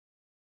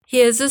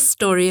Here's a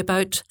story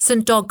about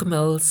St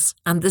Dogmaels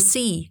and the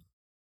sea.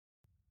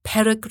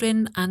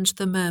 Peregrine and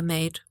the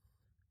Mermaid.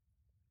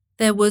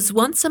 There was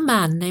once a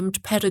man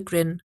named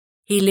Peregrine.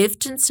 He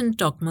lived in St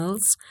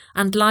Dogmaels,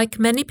 and like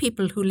many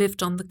people who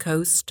lived on the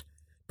coast,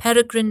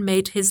 Peregrine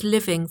made his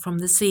living from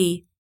the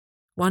sea.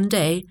 One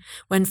day,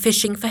 when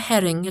fishing for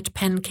herring at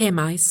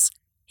Pembrokeshire,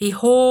 he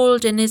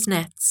hauled in his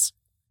nets.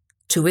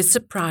 To his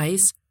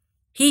surprise,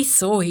 he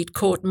saw he'd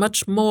caught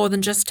much more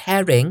than just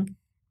herring.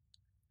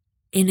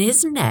 In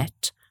his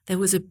net there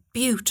was a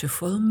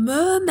beautiful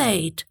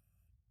mermaid.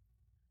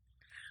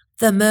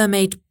 The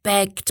mermaid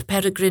begged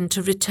Peregrine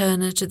to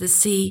return her to the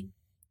sea,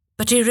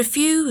 but he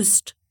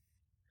refused.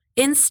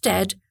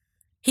 Instead,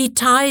 he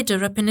tied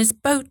her up in his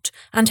boat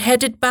and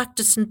headed back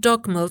to St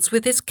Dogmaels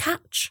with his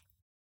catch.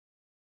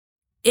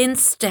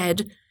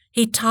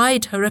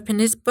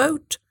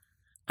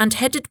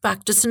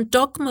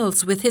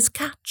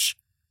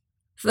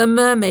 The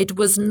mermaid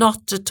was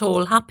not at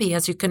all happy,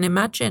 as you can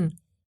imagine.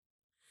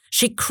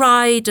 She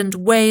cried and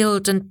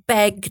wailed and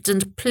begged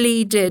and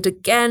pleaded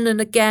again and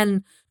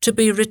again to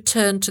be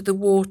returned to the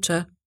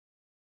water.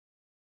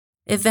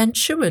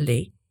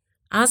 Eventually,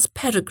 as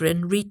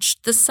Peregrine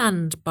reached the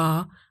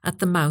sandbar at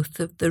the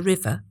mouth of the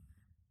river,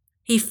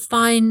 he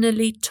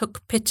finally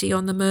took pity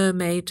on the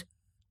mermaid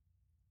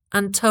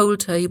and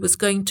told her he was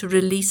going to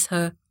release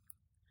her.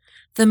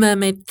 The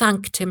mermaid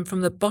thanked him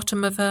from the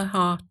bottom of her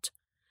heart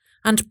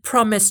and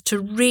promised to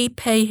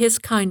repay his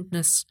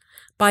kindness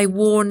by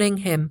warning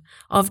him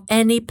of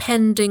any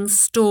pending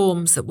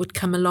storms that would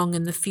come along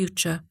in the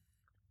future.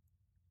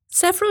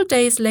 Several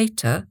days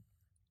later,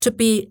 to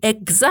be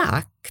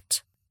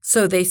exact,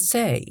 so they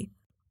say,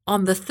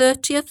 on the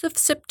 30th of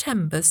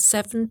September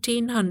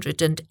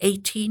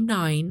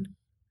 1789,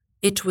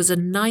 it was a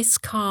nice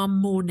calm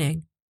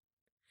morning.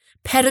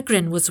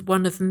 Peregrine was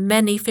one of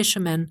many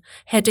fishermen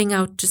heading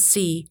out to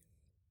sea,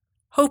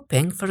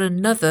 hoping for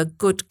another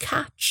good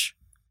catch.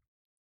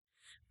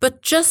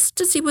 But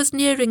just as he was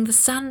nearing the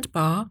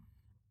sandbar,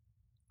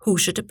 who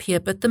should appear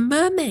but the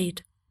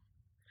mermaid?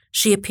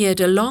 She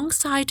appeared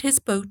alongside his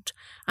boat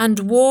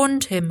and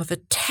warned him of a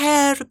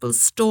terrible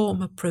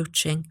storm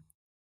approaching.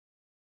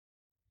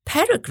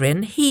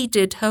 Peregrine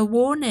heeded her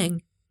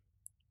warning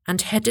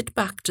and headed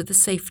back to the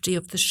safety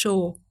of the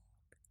shore.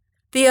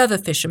 The other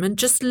fishermen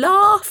just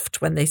laughed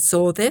when they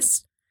saw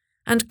this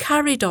and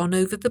carried on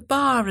over the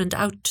bar and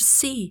out to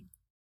sea.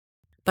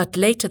 But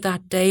later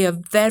that day a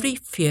very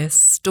fierce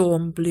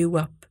storm blew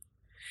up.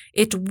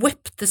 It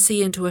whipped the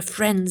sea into a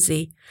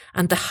frenzy,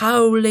 and the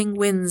howling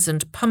winds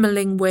and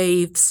pummelling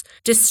waves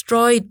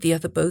destroyed the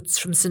other boats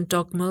from St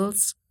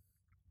Dogmaels.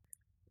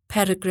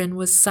 Peregrine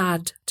was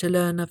sad to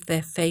learn of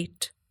their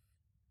fate,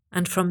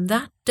 and from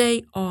that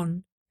day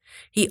on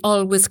he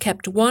always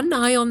kept one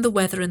eye on the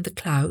weather and the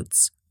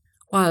clouds,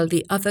 while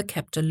the other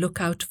kept a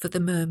lookout for the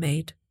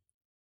mermaid.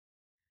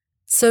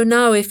 So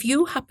now if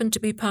you happen to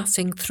be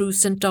passing through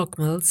St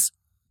Dogmaels,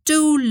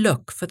 do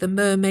look for the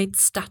mermaid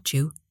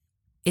statue.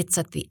 It's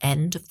at the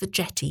end of the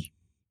jetty.